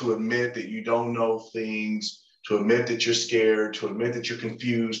 Is to admit that you don't know things, to admit that you're scared, to admit that you're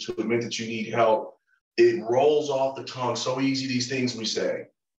confused, to admit that you need help. It rolls off the tongue so easy, these things we say.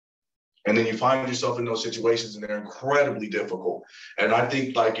 And then you find yourself in those situations and they're incredibly difficult. And I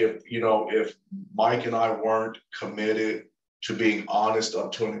think if Mike and I weren't committed to being honest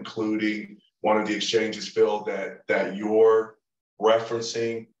up to and including one of the exchanges, Phil, that you're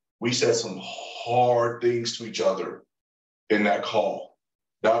referencing, we said some hard things to each other in that call.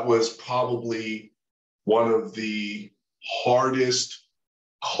 That was probably one of the hardest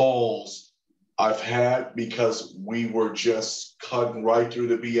calls I've had because we were just cutting right through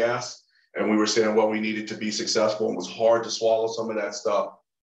the BS and we were saying what we needed to be successful. It was hard to swallow some of that stuff,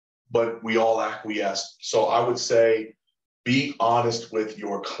 but we all acquiesced. So I would say, be honest with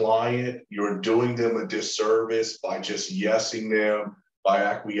your client. You're doing them a disservice by just yesing them, by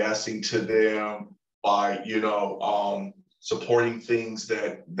acquiescing to them, by, supporting things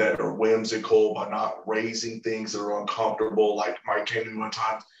that are whimsical, by not raising things that are uncomfortable. Like Mike came to me one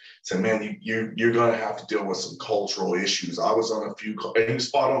time, said, man, you're gonna have to deal with some cultural issues. I was on a few, and he was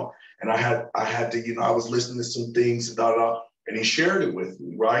spot on. And I had to, I was listening to some things and he shared it with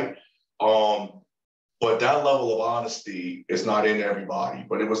me, right? But that level of honesty is not in everybody,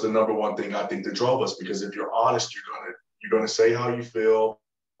 but it was the number one thing I think that drove us, because if you're honest, You're going to say how you feel.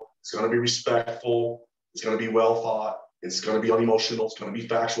 It's going to be respectful. It's going to be well thought. It's going to be unemotional. It's going to be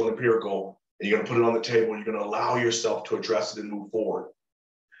factual and empirical. And you're going to put it on the table. And you're going to allow yourself to address it and move forward.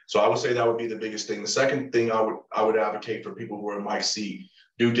 So I would say that would be the biggest thing. The second thing I would advocate for people who are in my seat,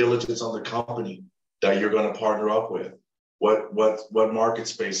 due diligence on the company that you're going to partner up with. What market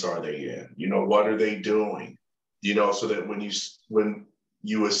space are they in? You know, what are they doing? You know, so that when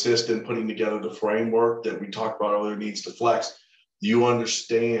you assist in putting together the framework that we talked about earlier, needs to flex, you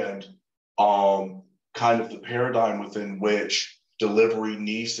understand kind of the paradigm within which delivery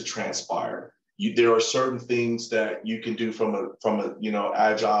needs to transpire. There are certain things that you can do from a you know,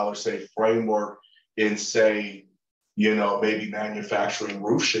 agile or say framework in say, you know, maybe manufacturing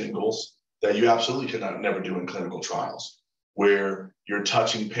roof shingles that you absolutely cannot never do in clinical trials, where you're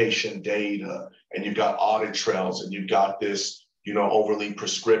touching patient data and you've got audit trails and you've got this, you know, overly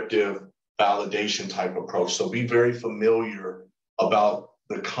prescriptive validation type approach. So be very familiar about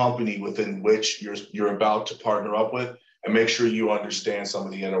the company within which you're about to partner up with, and make sure you understand some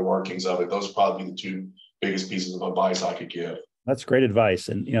of the inner workings of it. Those are probably the two biggest pieces of advice I could give. That's great advice.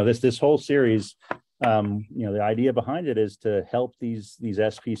 And, you know, this whole series, you know, the idea behind it is to help these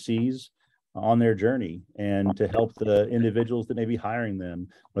SPCs on their journey and to help the individuals that may be hiring them,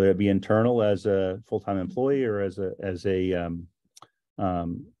 whether it be internal as a full-time employee or as a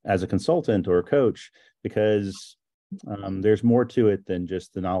consultant or a coach, because there's more to it than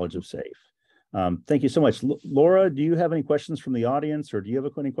just the knowledge of SAFE. Thank you so much. Laura, do you have any questions from the audience, or do you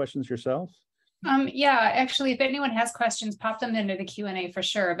have any questions yourself? Yeah, actually, if anyone has questions, pop them into the Q&A for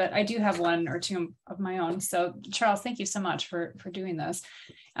sure, but I do have one or two of my own. So Charles, thank you so much for doing this.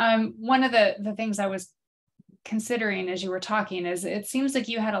 One of the things I was considering as you were talking is it seems like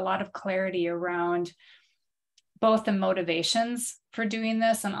you had a lot of clarity around both the motivations for doing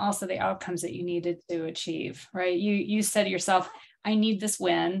this and also the outcomes that you needed to achieve, right? You said to yourself, I need this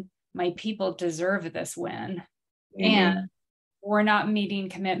win. My people deserve this win. Mm-hmm. And we're not meeting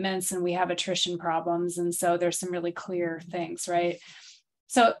commitments and we have attrition problems. And so there's some really clear things, right?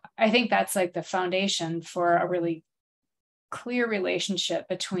 So I think that's like the foundation for a really clear relationship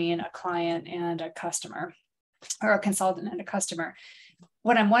between a client and a customer, or a consultant and a customer.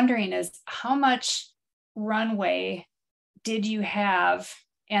 What I'm wondering is how much runway did you have,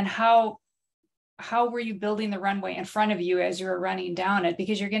 and how were you building the runway in front of you as you were running down it?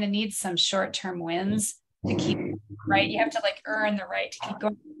 Because you're going to need some short-term wins to keep, right? You have to like earn the right to keep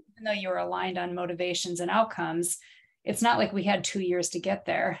going, even though you're aligned on motivations and outcomes. It's not like we had 2 years to get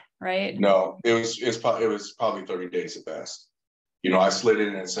there, right? No, it was probably 30 days at best. You know, I slid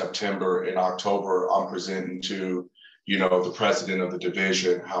in September. In October, I'm presenting to, you know, the president of the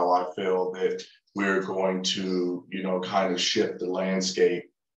division how I feel that we're going to, you know, kind of shift the landscape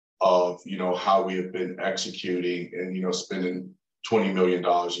of, you know, how we have been executing and, you know, spending $20 million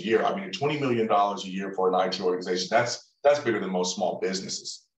a year. I mean, $20 million a year for an IT organization, that's bigger than most small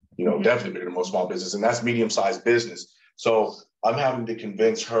businesses, you know, definitely bigger than most small businesses, and that's medium-sized business. So I'm having to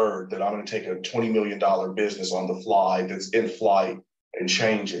convince her that I'm going to take a $20 million business on the fly that's in flight and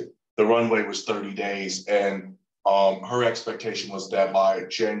change it. The runway was 30 days. And her expectation was that by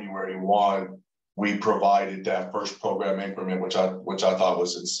January 1, we provided that first program increment, which I thought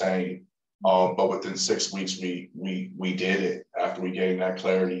was insane. But within 6 weeks, we did it after we gained that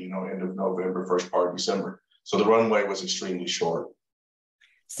clarity, you know, end of November, first part of December. So the runway was extremely short.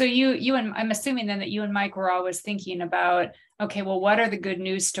 So you and I'm assuming then that you and Mike were always thinking about, okay, well, what are the good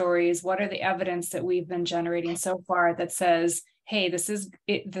news stories? What are the evidence that we've been generating so far that says, hey,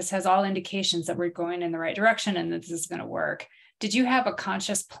 this has all indications that we're going in the right direction and that this is going to work? Did you have a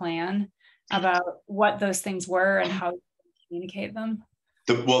conscious plan about what those things were and how you communicate them?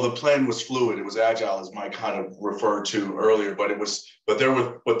 The plan was fluid. It was agile, as Mike kind of referred to earlier, but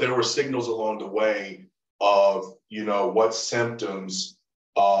there were signals along the way of, you know, what symptoms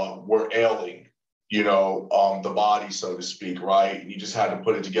were ailing, you know, the body, so to speak, right? You just had to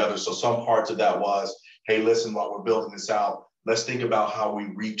put it together. So some parts of that was, hey, listen, while we're building this out, let's think about how we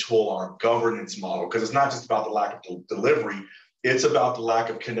retool our governance model, because it's not just about the lack of delivery, it's about the lack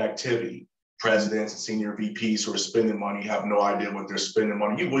of connectivity. Presidents and senior VPs who are spending money have no idea what they're spending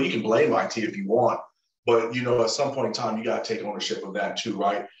money. Well, you can blame IT if you want, but, you know, at some point in time, you got to take ownership of that too,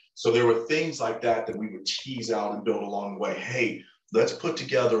 right? So there were things like that we would tease out and build along the way. Hey, let's put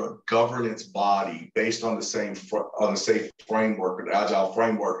together a governance body based on the same safe framework, or the agile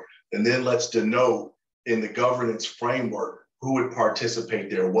framework, and then let's denote in the governance framework who would participate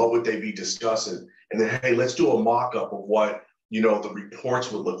there, what would they be discussing, and then, hey, let's do a mock-up of what, you know, the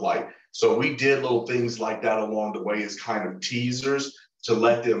reports would look like. So we did little things like that along the way as kind of teasers to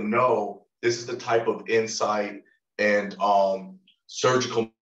let them know this is the type of insight and surgical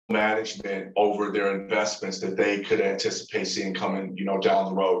management over their investments that they could anticipate seeing coming, down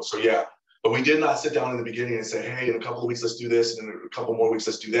the road. So yeah, but we did not sit down in the beginning and say, hey, in a couple of weeks, let's do this. And in a couple more weeks,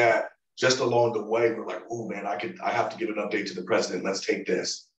 let's do that. Just along the way, we're like, oh man, I have to give an update to the president. Let's take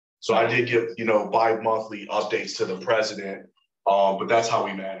this. So I did give, bi-monthly updates to the president, but that's how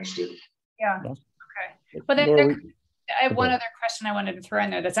we managed it. Yeah. Okay. Well, I have one other question I wanted to throw in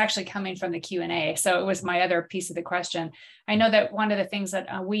there that's actually coming from the Q&A. So it was my other piece of the question. I know that one of the things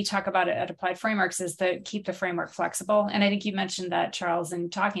that we talk about at Applied Frameworks is to keep the framework flexible. And I think you mentioned that, Charles, in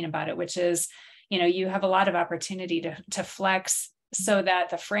talking about it, which is, you have a lot of opportunity to flex so that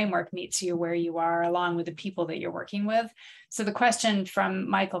the framework meets you where you are along with the people that you're working with. So the question from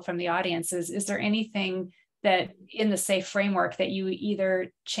Michael from the audience is there anything that in the SAFE framework that you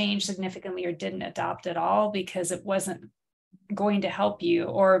either changed significantly or didn't adopt at all because it wasn't going to help you,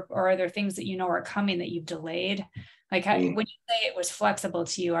 or are there things that are coming that you've delayed? Like when you say it was flexible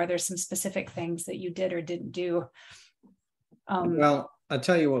to you, are there some specific things that you did or didn't do? Well, I'll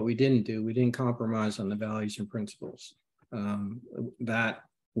tell you what we didn't do. We didn't compromise on the values and principles. That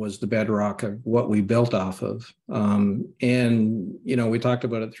was the bedrock of what we built off of. And, we talked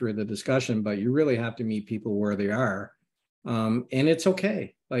about it through the discussion, but you really have to meet people where they are. And it's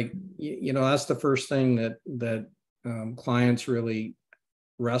okay. Like, that's the first thing that clients really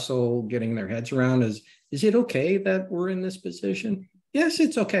wrestle getting their heads around is it okay that we're in this position? Yes,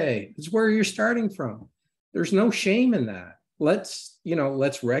 it's okay. It's where you're starting from. There's no shame in that. Let's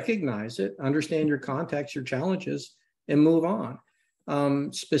recognize it, understand your context, your challenges, and move on.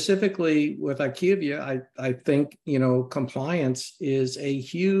 Specifically with IQVIA, I think, compliance is a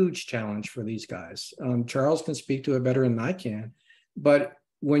huge challenge for these guys. Charles can speak to it better than I can, but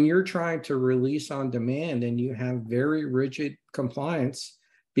when you're trying to release on demand and you have very rigid compliance,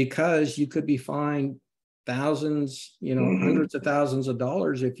 because you could be fined thousands, hundreds of thousands of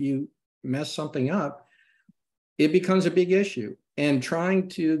dollars if you mess something up, it becomes a big issue. And trying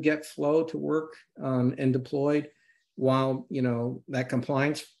to get flow to work and deployed while, that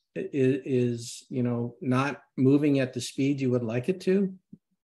compliance is, not moving at the speed you would like it to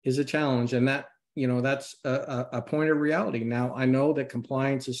is a challenge. And that, that's a point of reality. Now, I know that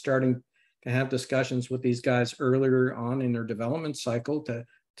compliance is starting to have discussions with these guys earlier on in their development cycle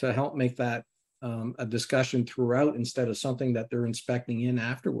to help make that a discussion throughout instead of something that they're inspecting in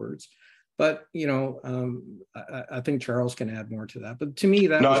afterwards. But, I think Charles can add more to that. But to me,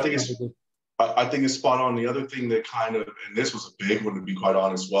 that I think it's spot on. The other thing that and this was a big one to be quite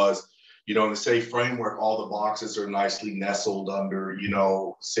honest, was, in the SAFE framework, all the boxes are nicely nestled under,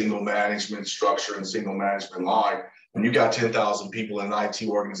 single management structure and single management line. When you got 10,000 people in an IT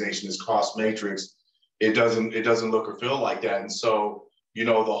organization that's cross matrix, it doesn't look or feel like that. And so, the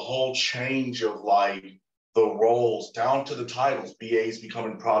whole change of like the roles down to the titles, BAs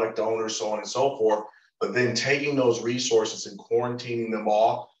becoming product owners, so on and so forth, but then taking those resources and quarantining them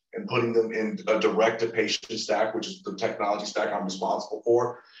off and putting them in a direct-to-patient stack, which is the technology stack I'm responsible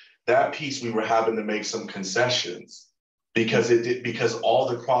for, that piece we were having to make some concessions because all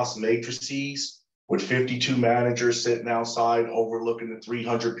the cross matrices with 52 managers sitting outside overlooking the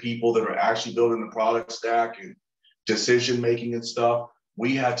 300 people that are actually building the product stack and decision-making and stuff,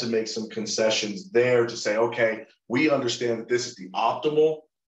 we had to make some concessions there to say, okay, we understand that this is the optimal,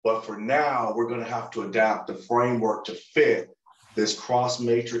 but for now, we're going to have to adapt the framework to fit this cross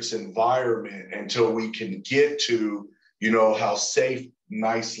matrix environment until we can get to, how SAFE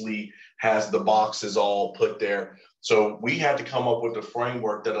nicely has the boxes all put there. So we had to come up with a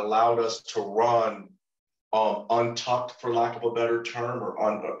framework that allowed us to run untucked, for lack of a better term, or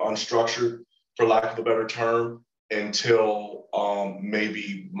unstructured, for lack of a better term, until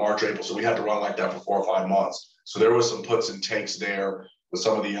maybe March, April. So we had to run like that for 4 or 5 months. So there was some puts and takes there with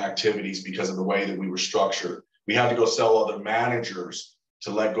some of the activities because of the way that we were structured. We had to go sell other managers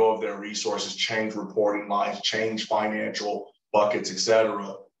to let go of their resources, change reporting lines, change financial buckets, et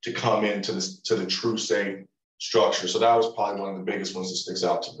cetera, to come into the true SAFE structure. So that was probably one of the biggest ones that sticks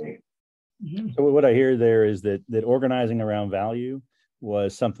out to me. Mm-hmm. So what I hear there is that organizing around value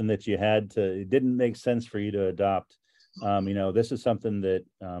was something that you had to, it didn't make sense for you to adopt. This is something that,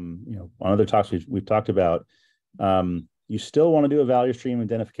 on other talks we've talked about, you still want to do a value stream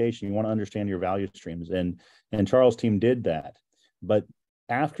identification. You want to understand your value streams, and Charles' team did that. But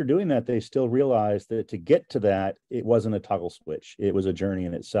after doing that, they still realized that to get to that, it wasn't a toggle switch. It was a journey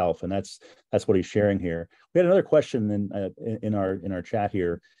in itself, and that's what he's sharing here. We had another question in our chat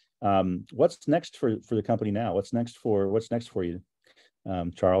here. What's next for the company now? What's next for you,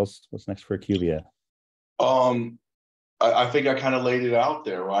 Charles? What's next for IQVIA? I think I kind of laid it out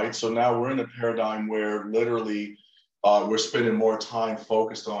there, right? So now we're in a paradigm where literally we're spending more time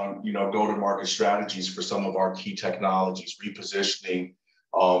focused on, go-to-market strategies for some of our key technologies, repositioning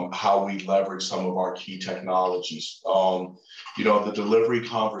how we leverage some of our key technologies. The delivery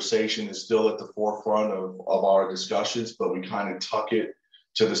conversation is still at the forefront of our discussions, but we kind of tuck it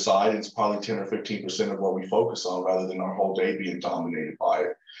to the side. It's probably 10 or 15% of what we focus on rather than our whole day being dominated by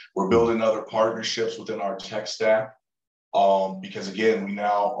it. We're building other partnerships within our tech stack because, again, we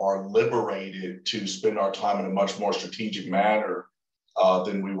now are liberated to spend our time in a much more strategic manner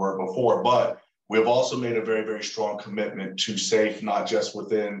than we were before. But we have also made a very, very strong commitment to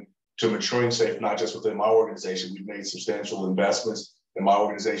maturing SAFE, not just within my organization. We've made substantial investments in my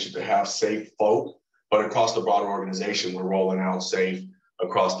organization to have SAFE folk, but across the broader organization, we're rolling out SAFE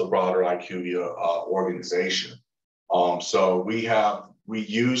across the broader IQVIA organization. So we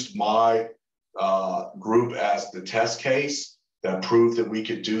used my group as the test case that proved that we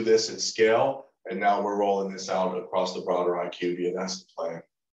could do this at scale. And now we're rolling this out across the broader IQVIA. That's the plan.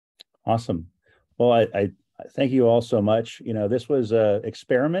 Awesome. Well, I thank you all so much. This was an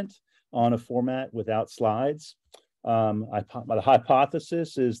experiment on a format without slides. The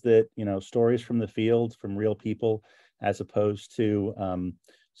hypothesis is that, stories from the field, from real people, as opposed to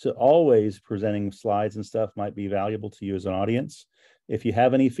always presenting slides and stuff might be valuable to you as an audience. If you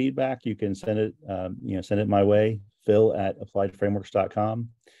have any feedback, you can send it, send it my way, phil@appliedframeworks.com,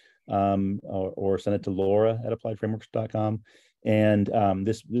 or send it to Laura@appliedframeworks.com. And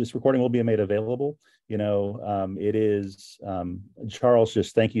this recording will be made available. It is, Charles,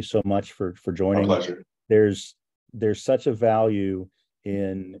 just thank you so much for joining. My pleasure. There's such a value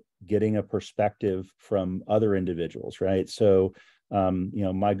in getting a perspective from other individuals, right? So,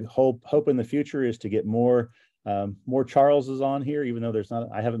 my hope in the future is to get more Charleses on here, even though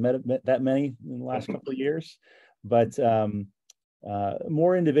I haven't met that many in the last couple of years, but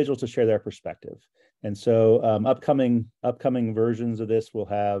more individuals to share their perspective. And so upcoming versions of this will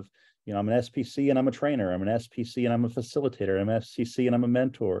have, I'm an SPC and I'm a trainer. I'm an SPC and I'm a facilitator. I'm an SPC and I'm a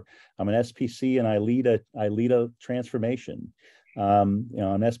mentor. I'm an SPC and I lead a transformation. I'm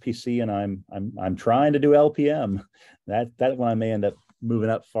SPC and I'm trying to do LPM. That one I may end up moving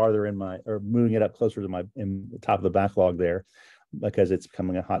up farther moving it up closer to in the top of the backlog there, because it's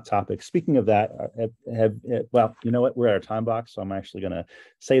becoming a hot topic. Speaking of that, well, you know what? We're at our time box, so I'm actually going to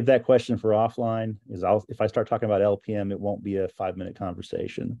save that question for offline. If I start talking about LPM, it won't be a 5-minute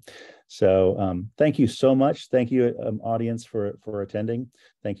conversation. So thank you so much. Thank you, audience, for attending.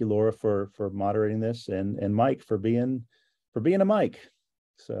 Thank you, Laura, for moderating this, and Mike for being a Mike.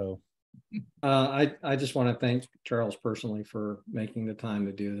 So. I just want to thank Charles personally for making the time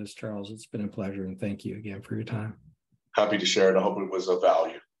to do this. Charles, it's been a pleasure, and thank you again for your time. Happy to share it. I hope it was of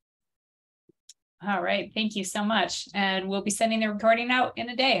value. All right. Thank you so much. And we'll be sending the recording out in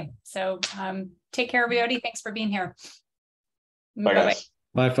a day. So take care, everybody. Thanks for being here. Bye, guys.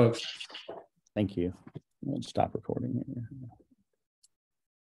 Bye, folks. Thank you. Let's stop recording here.